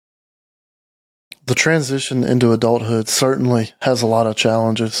The transition into adulthood certainly has a lot of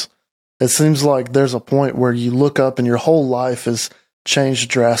challenges. It seems like there's a point where you look up and your whole life has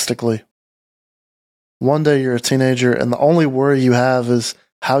changed drastically. One day you're a teenager and the only worry you have is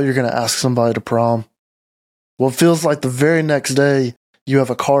how you're going to ask somebody to prom. Well, it feels like the very next day you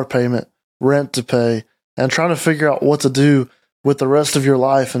have a car payment, rent to pay, and trying to figure out what to do with the rest of your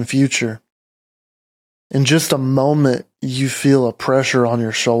life and future. In just a moment, you feel a pressure on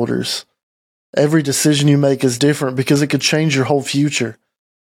your shoulders. Every decision you make is different because it could change your whole future.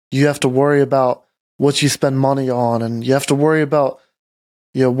 You have to worry about what you spend money on, and you have to worry about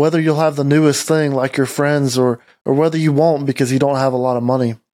whether you'll have the newest thing like your friends or whether you won't because you don't have a lot of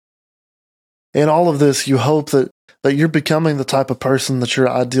money. In all of this, you hope that you're becoming the type of person that your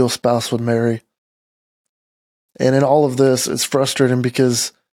ideal spouse would marry. And in all of this, it's frustrating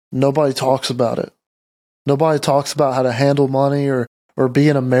because nobody talks about it. Nobody talks about how to handle money or be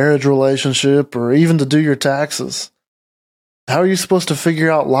in a marriage relationship or even to do your taxes. How are you supposed to figure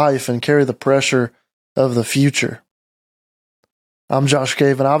out life and carry the pressure of the future? I'm Josh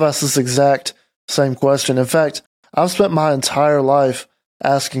Cave, and I've asked this exact same question. In fact, I've spent my entire life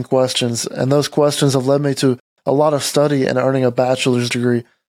asking questions, and those questions have led me to a lot of study and earning a bachelor's degree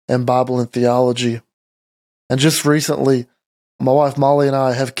in Bible and theology. And just recently, my wife Molly and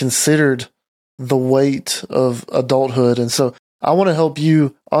I have considered the weight of adulthood, and so I want to help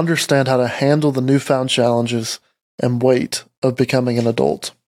you understand how to handle the newfound challenges and weight of becoming an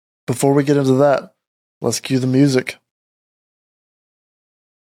adult. Before we get into that, let's cue the music.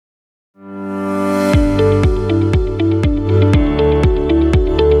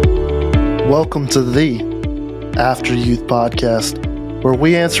 Welcome to the After Youth Podcast, where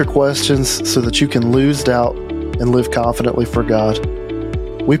we answer questions so that you can lose doubt and live confidently for God.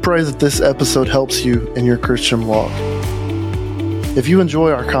 We pray that this episode helps you in your Christian walk. If you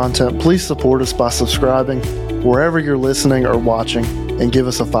enjoy our content, please support us by subscribing wherever you're listening or watching and give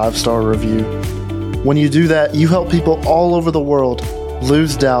us a 5-star review. When you do that, you help people all over the world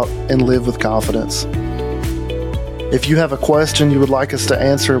lose doubt and live with confidence. If you have a question you would like us to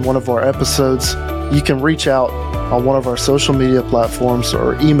answer in one of our episodes, you can reach out on one of our social media platforms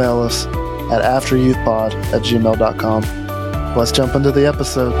or email us at afteryouthpod@gmail.com. Let's jump into the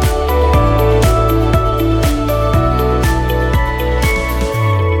episode.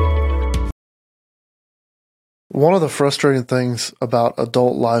 One of the frustrating things about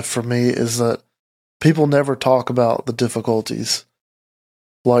adult life for me is that people never talk about the difficulties.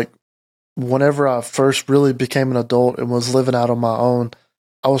 Like, whenever I first really became an adult and was living out on my own,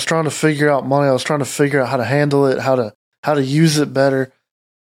 I was trying to figure out money. I was trying to figure out how to handle it, how to use it better.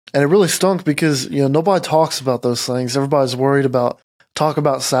 And it really stunk because, nobody talks about those things. Everybody's worried about talk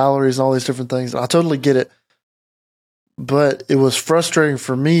about salaries and all these different things. And I totally get it. But it was frustrating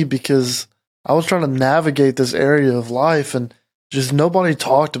for me because I was trying to navigate this area of life and just nobody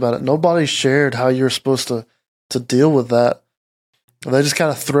talked about it. Nobody shared how you're supposed to deal with that. They just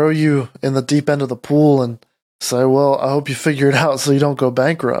kind of throw you in the deep end of the pool and say, well, I hope you figure it out so you don't go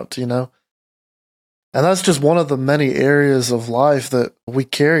bankrupt, And that's just one of the many areas of life that we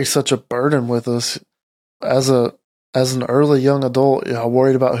carry such a burden with us. As an early young adult, I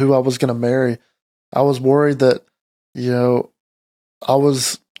worried about who I was going to marry. I was worried that, I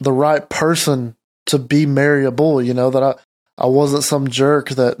was the right person to be marryable, that I wasn't some jerk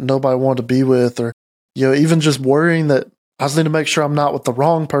that nobody wanted to be with, or, even just worrying that I just need to make sure I'm not with the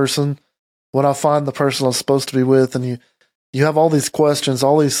wrong person when I find the person I'm supposed to be with. And you have all these questions,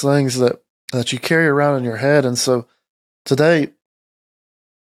 all these things that you carry around in your head. And so today,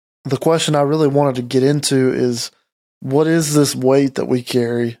 the question I really wanted to get into is, what is this weight that we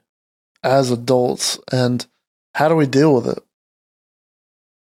carry as adults, and how do we deal with it?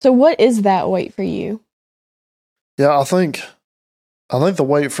 So what is that weight for you? Yeah, I think the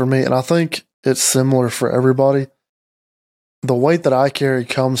weight for me, and I think it's similar for everybody, the weight that I carry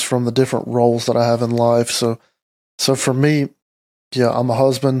comes from the different roles that I have in life. So for me, I'm a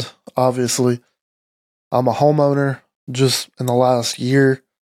husband, obviously. I'm a homeowner just in the last year.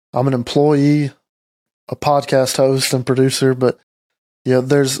 I'm an employee, a podcast host and producer, but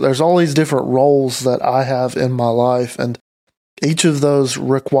there's all these different roles that I have in my life, and each of those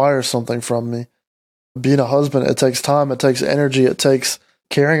requires something from me. Being a husband, it takes time, it takes energy, it takes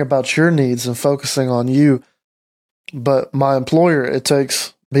caring about your needs and focusing on you. But my employer, it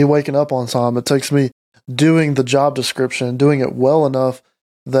takes me waking up on time. It takes me doing the job description and doing it well enough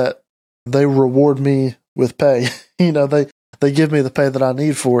that they reward me with pay. They give me the pay that I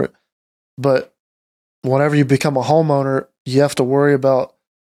need for it. But whenever you become a homeowner, you have to worry about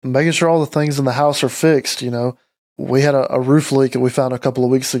making sure all the things in the house are fixed. we had a roof leak that we found a couple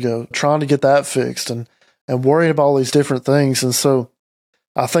of weeks ago, trying to get that fixed and worrying about all these different things. And so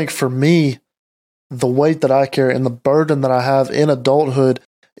I think for me, the weight that I carry and the burden that I have in adulthood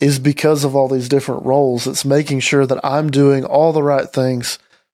is because of all these different roles. It's making sure that I'm doing all the right things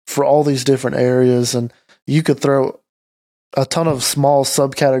for all these different areas. And you could throw a ton of small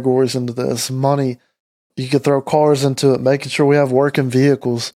subcategories into this. Money, you could throw cars into it, making sure we have working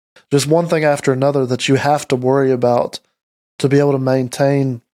vehicles. Just one thing after another that you have to worry about to be able to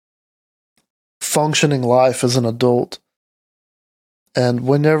maintain functioning life as an adult. And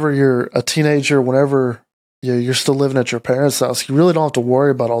whenever you're a teenager, whenever you're still living at your parents' house, you really don't have to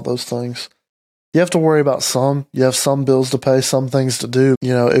worry about all those things. You have to worry about some. You have some bills to pay, some things to do.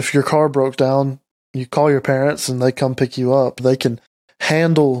 If your car broke down, you call your parents and they come pick you up. They can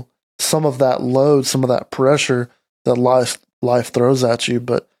handle some of that load, some of that pressure that life throws at you.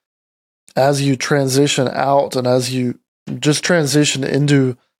 But as you transition out and as you just transition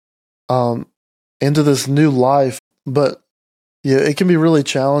into this new life, but yeah, it can be really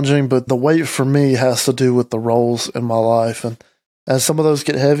challenging. But the weight for me has to do with the roles in my life, and as some of those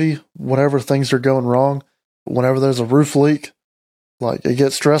get heavy, whenever things are going wrong, whenever there's a roof leak, like it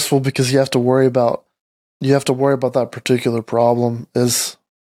gets stressful because you have to worry about that particular problem. It's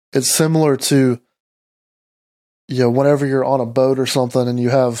similar to whenever you're on a boat or something and you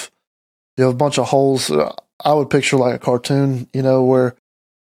have a bunch of holes. I would picture like a cartoon, where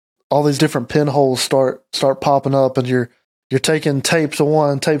all these different pinholes start popping up, and you're taking tape to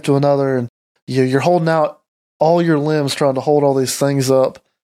one, tape to another, and you're holding out all your limbs trying to hold all these things up.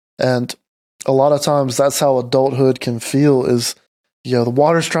 And a lot of times that's how adulthood can feel, is the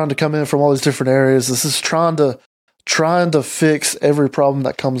water's trying to come in from all these different areas. This is trying to fix every problem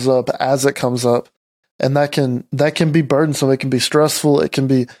that comes up as it comes up. And that can be burdensome. It can be stressful. It can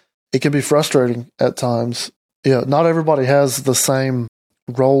be frustrating at times. Not everybody has the same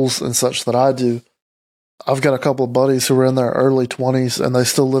roles and such that I do. I've got a couple of buddies who are in their early 20s and they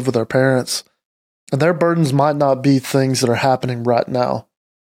still live with their parents. And their burdens might not be things that are happening right now.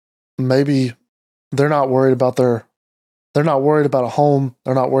 Maybe they're not worried about a home.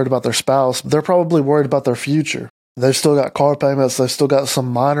 They're not worried about their spouse. They're probably worried about their future. They've still got car payments. They've still got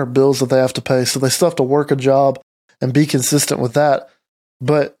some minor bills that they have to pay. So they still have to work a job and be consistent with that.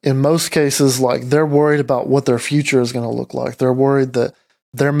 But in most cases, like, they're worried about what their future is going to look like. They're worried that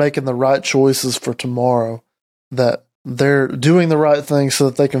they're making the right choices for tomorrow, that they're doing the right thing so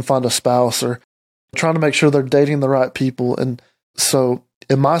that they can find a spouse, or trying to make sure they're dating the right people. And so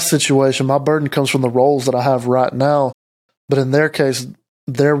in my situation, my burden comes from the roles that I have right now. But in their case,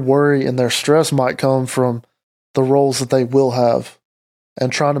 their worry and their stress might come from the roles that they will have,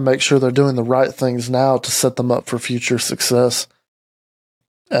 and trying to make sure they're doing the right things now to set them up for future success.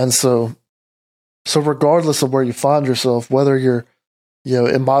 And so regardless of where you find yourself, whether you're,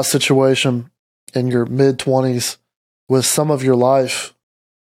 in my situation, in your mid-20s, with some of your life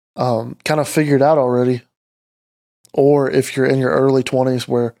kind of figured out already, or if you're in your early 20s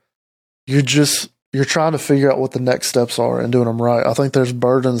where you're trying to figure out what the next steps are and doing them right. I think there's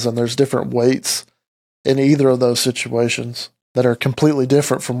burdens and there's different weights in either of those situations that are completely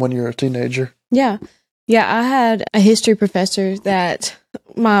different from when you're a teenager. Yeah. Yeah, I had a history professor that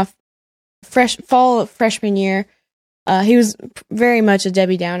my fall of freshman year, he was very much a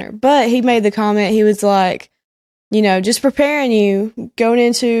Debbie Downer, but he made the comment, he was like, just preparing you going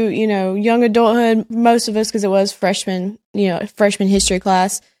into, young adulthood. Most of us, because it was freshman history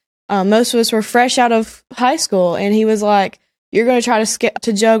class, most of us were fresh out of high school. And he was like, you're going to try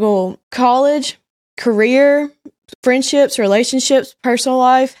to juggle college, career, friendships, relationships, personal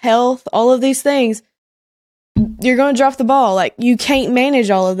life, health, all of these things. You're going to drop the ball. Like, you can't manage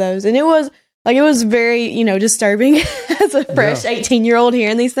all of those. And it was very, disturbing as a fresh 18-year-old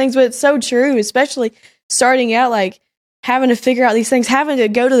hearing these things, but it's so true, especially starting out, like, having to figure out these things, having to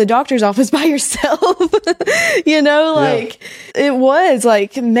go to the doctor's office by yourself, It was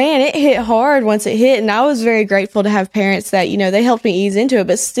like, man, it hit hard once it hit. And I was very grateful to have parents that, they helped me ease into it,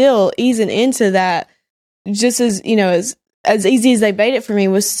 but still easing into that, just as, as easy as they made it for me,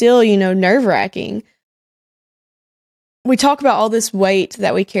 was still, nerve wracking. We talk about all this weight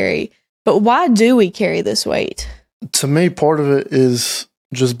that we carry, but why do we carry this weight? To me, part of it is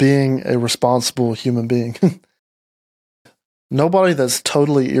just being a responsible human being. Nobody that's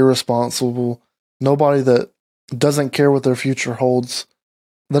totally irresponsible, nobody that doesn't care what their future holds,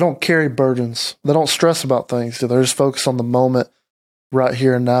 they don't carry burdens. They don't stress about things. They're just focused on the moment right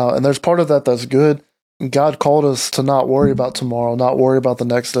here and now. And there's part of that that's good. God called us to not worry about tomorrow, not worry about the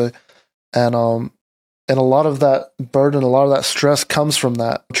next day. And a lot of that burden, a lot of that stress comes from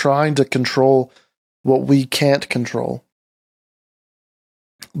that, trying to control what we can't control.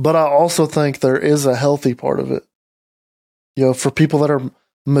 But I also think there is a healthy part of it. For people that are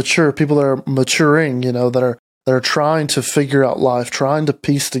mature, people that are maturing, that are trying to figure out life, trying to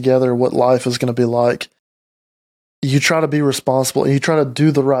piece together what life is going to be like. You try to be responsible and you try to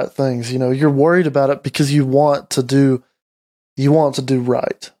do the right things. You're worried about it because you want to do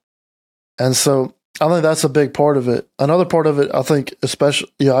right. And so I think that's a big part of it. Another part of it, I think,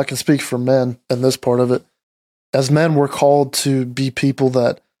 especially, I can speak for men in this part of it. As men, we're called to be people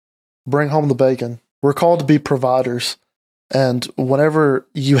that bring home the bacon. We're called to be providers. And whenever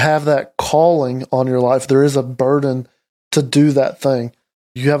you have that calling on your life, there is a burden to do that thing.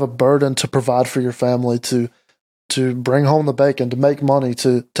 You have a burden to provide for your family, to bring home the bacon, to make money,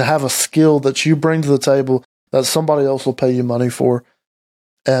 to have a skill that you bring to the table that somebody else will pay you money for.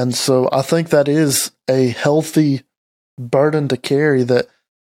 And so I think that is a healthy burden to carry, that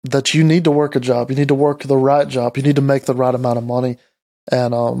you need to work a job. You need to work the right job. You need to make the right amount of money.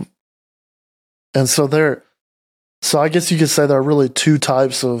 And so I guess you could say there are really two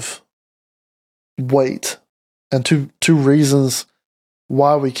types of weight and two reasons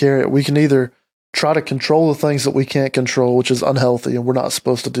why we carry it. We can either try to control the things that we can't control, which is unhealthy, and we're not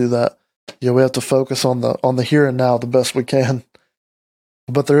supposed to do that. We have to focus on the here and now the best we can.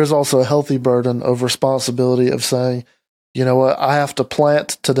 But there is also a healthy burden of responsibility of saying, you know what, I have to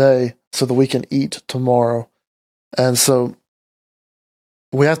plant today so that we can eat tomorrow. And so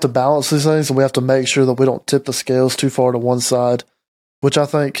we have to balance these things, and we have to make sure that we don't tip the scales too far to one side, which I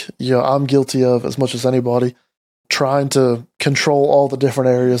think, I'm guilty of as much as anybody, trying to control all the different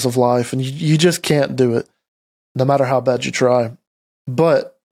areas of life. And you just can't do it, no matter how bad you try.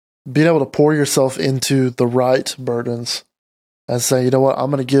 But being able to pour yourself into the right burdens and say, you know what,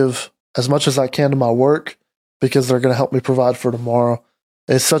 I'm going to give as much as I can to my work because they're going to help me provide for tomorrow.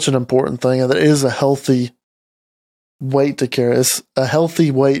 It's such an important thing, and it is a healthy weight to carry. It's a healthy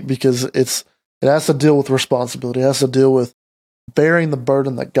weight because it has to deal with responsibility. It has to deal with bearing the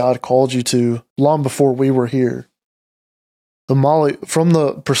burden that God called you to long before we were here. So Molly, from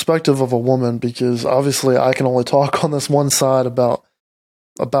the perspective of a woman, because obviously I can only talk on this one side about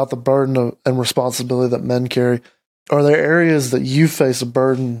the burden and responsibility that men carry, are there areas that you face a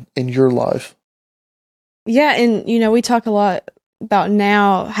burden in your life? Yeah, and we talk a lot about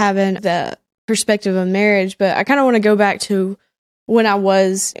now having the perspective of marriage, but I kind of want to go back to when I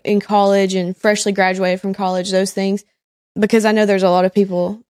was in college and freshly graduated from college, those things, because I know there's a lot of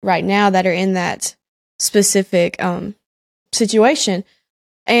people right now that are in that specific situation.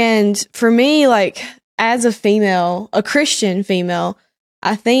 And for me, like, as a female, a Christian female,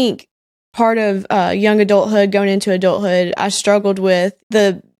 I think part of young adulthood, going into adulthood, I struggled with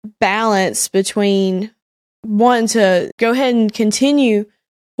the balance between wanting to go ahead and continue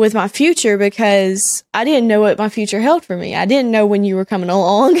with my future because I didn't know what my future held for me. I didn't know when you were coming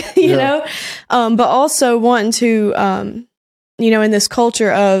along, you know, but also wanting to, in this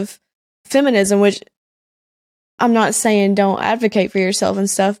culture of feminism, which I'm not saying don't advocate for yourself and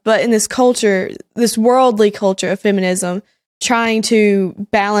stuff, but in this culture, this worldly culture of feminism, trying to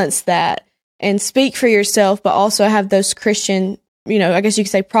balance that and speak for yourself, but also have those Christian, I guess you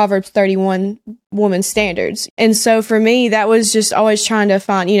could say Proverbs 31 woman standards. And so for me, that was just always trying to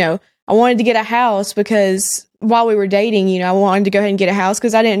find, I wanted to get a house because while we were dating, I wanted to go ahead and get a house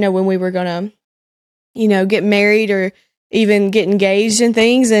because I didn't know when we were going to, get married or even get engaged and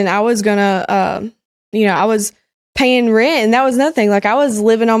things. And I was going to, I was paying rent, and that was another thing. Like, I was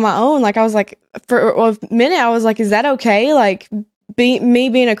living on my own. Like, I was like, for a minute, I was like, is that okay? Like, me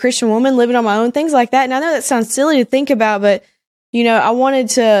being a Christian woman, living on my own, things like that. And I know that sounds silly to think about, but I wanted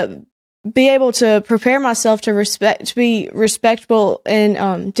to be able to prepare myself to be respectable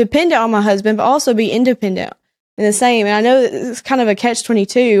and dependent on my husband, but also be independent in the same. And I know it's kind of a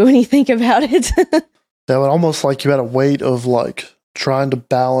catch-22 when you think about it. Yeah, but almost like you had a weight of like trying to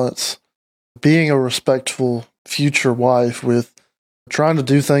balance being a respectful future wife with trying to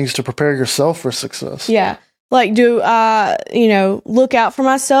do things to prepare yourself for success. Yeah. Like, do I, look out for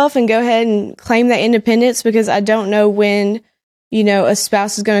myself and go ahead and claim that independence because I don't know when a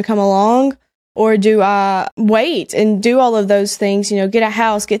spouse is going to come along, or do I wait and do all of those things, get a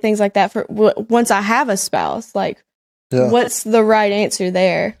house, get things like that for once I have a spouse? Like, what's the right answer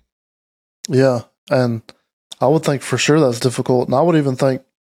there? Yeah. And I would think for sure that's difficult. And I would even think,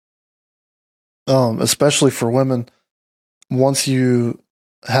 especially for women, once you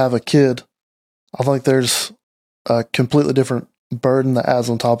have a kid, I think there's a completely different burden that adds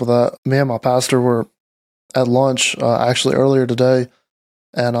on top of that. Me and my pastor were at lunch actually earlier today,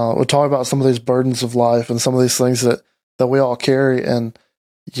 and we're talking about some of these burdens of life and some of these things that we all carry. And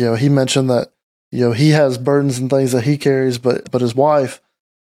he mentioned that he has burdens and things that he carries, but his wife,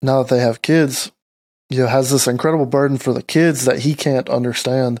 now that they have kids, has this incredible burden for the kids that he can't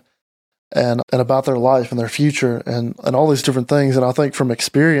understand, and about their life and their future and all these different things. And I think from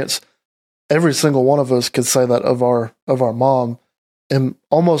experience, every single one of us could say that of our mom in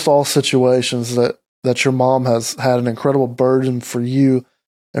almost all situations, that your mom has had an incredible burden for you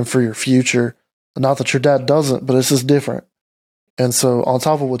and for your future. Not that your dad doesn't, but it's just different. And so on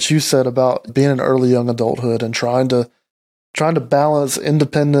top of what you said about being in early young adulthood and trying to balance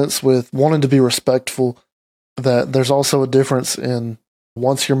independence with wanting to be respectful, that there's also a difference in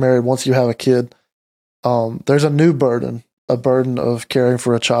once you're married, once you have a kid, there's a new burden, a burden of caring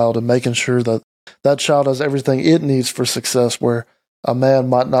for a child and making sure that that child has everything it needs for success, where a man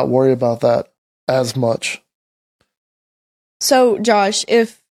might not worry about that as much. So, Josh,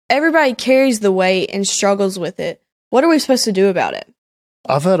 if everybody carries the weight and struggles with it, what are we supposed to do about it?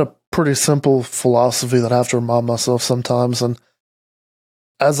 I've had a pretty simple philosophy that I have to remind myself sometimes. And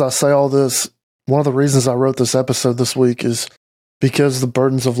as I say all this, one of the reasons I wrote this episode this week is because the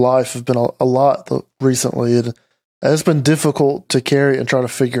burdens of life have been a lot recently. And it's been difficult to carry and try to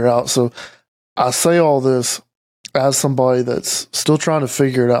figure out. So I say all this as somebody that's still trying to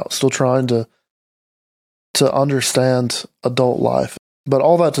figure it out, still trying to understand adult life. But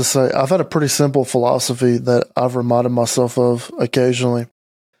all that to say, I've had a pretty simple philosophy that I've reminded myself of occasionally.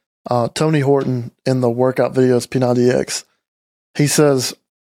 Tony Horton in the workout videos P90X, he says,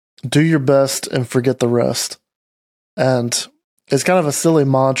 "Do your best and forget the rest." And it's kind of a silly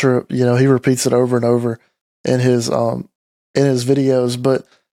mantra, he repeats it over and over in his videos. But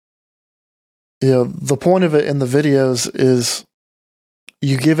the point of it in the videos is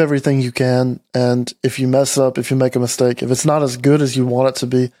you give everything you can, and if you mess up, if you make a mistake, if it's not as good as you want it to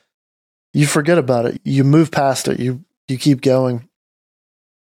be, you forget about it. You move past it. You keep going.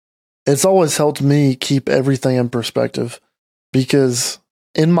 It's always helped me keep everything in perspective, because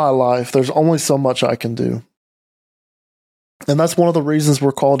in my life, there's only so much I can do. And that's one of the reasons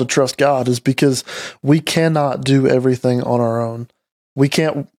we're called to trust God, is because we cannot do everything on our own. We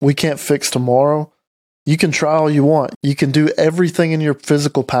can't fix tomorrow. You can try all you want. You can do everything in your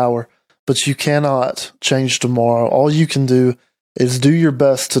physical power, but you cannot change tomorrow. All you can do is do your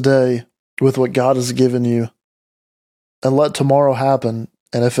best today with what God has given you, and let tomorrow happen.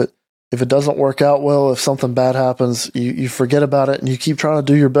 And if it doesn't work out well, if something bad happens, you forget about it and you keep trying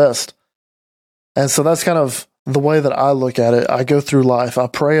to do your best. And so that's kind of the way that I look at it. I go through life. I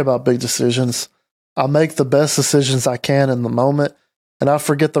pray about big decisions. I make the best decisions I can in the moment, and I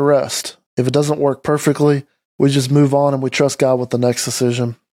forget the rest. If it doesn't work perfectly, we just move on and we trust God with the next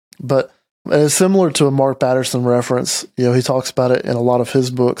decision. But it's similar to a Mark Batterson reference. He talks about it in a lot of his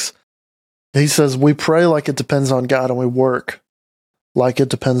books. He says, we pray like it depends on God, and we work like it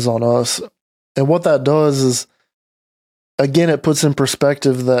depends on us. And what that does is, again, it puts in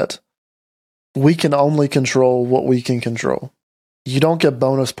perspective that we can only control what we can control. You don't get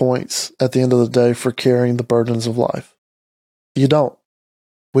bonus points at the end of the day for carrying the burdens of life. You don't.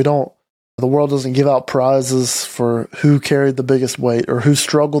 We don't. The world doesn't give out prizes for who carried the biggest weight or who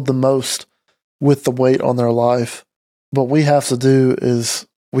struggled the most with the weight on their life. What we have to do is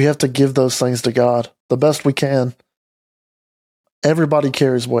we have to give those things to God the best we can. Everybody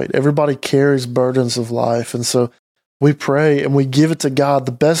carries weight. Everybody carries burdens of life. And so we pray and we give it to God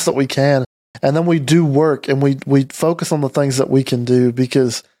the best that we can. And then we do work and we focus on the things that we can do,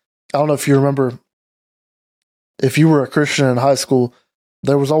 because I don't know if you remember, if you were a Christian in high school,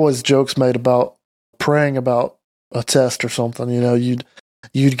 there was always jokes made about praying about a test or something.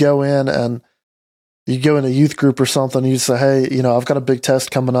 You'd go in and you'd go in a youth group or something. And you'd say, hey, I've got a big test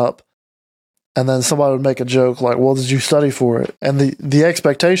coming up. And then somebody would make a joke like, well, did you study for it? And the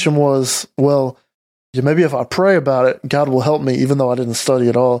expectation was, well, maybe if I pray about it, God will help me, even though I didn't study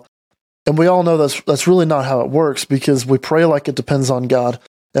at all. And we all know that's really not how it works, because we pray like it depends on God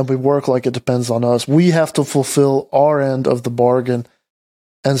and we work like it depends on us. We have to fulfill our end of the bargain.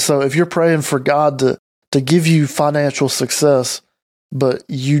 And so if you're praying for God to give you financial success, but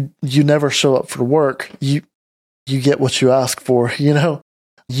you never show up for work, you get what you ask for.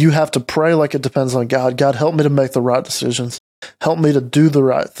 You have to pray like it depends on God. God, help me to make the right decisions. Help me to do the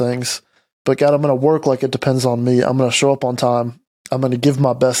right things. But God, I'm going to work like it depends on me. I'm going to show up on time. I'm going to give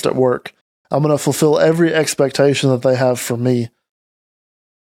my best at work. I'm going to fulfill every expectation that they have for me.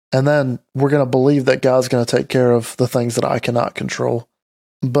 And then we're going to believe that God's going to take care of the things that I cannot control.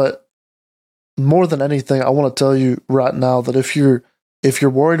 But more than anything, I want to tell you right now that if you're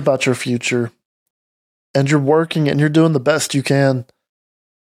worried about your future and you're working and you're doing the best you can,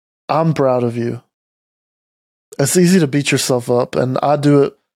 I'm proud of you. It's easy to beat yourself up, and I do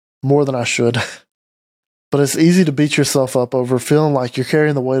it more than I should. But it's easy to beat yourself up over feeling like you're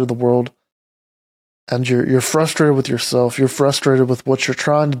carrying the weight of the world, and you're frustrated with yourself. You're frustrated with what you're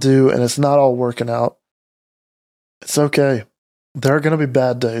trying to do, and it's not all working out. It's okay. There are going to be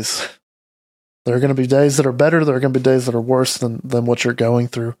bad days. There are going to be days that are better. There are going to be days that are worse than what you're going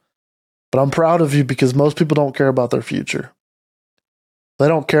through. But I'm proud of you because most people don't care about their future. They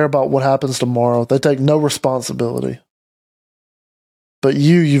don't care about what happens tomorrow. They take no responsibility. But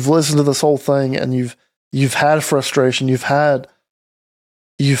you've listened to this whole thing, and you've had frustration. You've had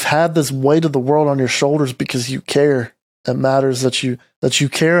this weight of the world on your shoulders because you care. It matters that you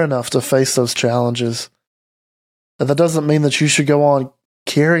care enough to face those challenges. And that doesn't mean that you should go on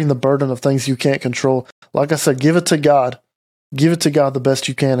carrying the burden of things you can't control. Like I said, give it to God. Give it to God the best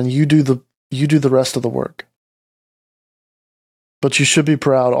you can, and you do the rest of the work. But you should be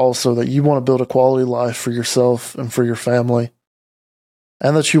proud also that you want to build a quality life for yourself and for your family,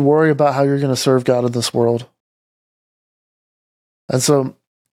 and that you worry about how you're going to serve God in this world. And so,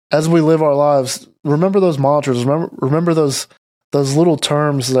 as we live our lives, remember those mantras. Remember those little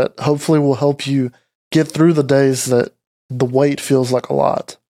terms that hopefully will help you get through the days that the weight feels like a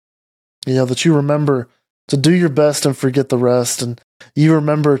lot. That you remember to do your best and forget the rest. And you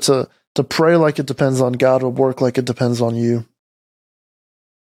remember to pray like it depends on God, or work like it depends on you.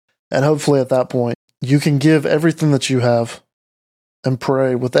 And hopefully at that point, you can give everything that you have and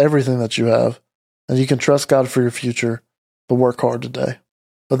pray with everything that you have. And you can trust God for your future, but work hard today.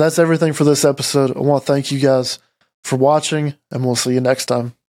 But that's everything for this episode. I want to thank you guys for watching, and we'll see you next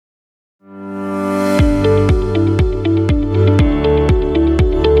time.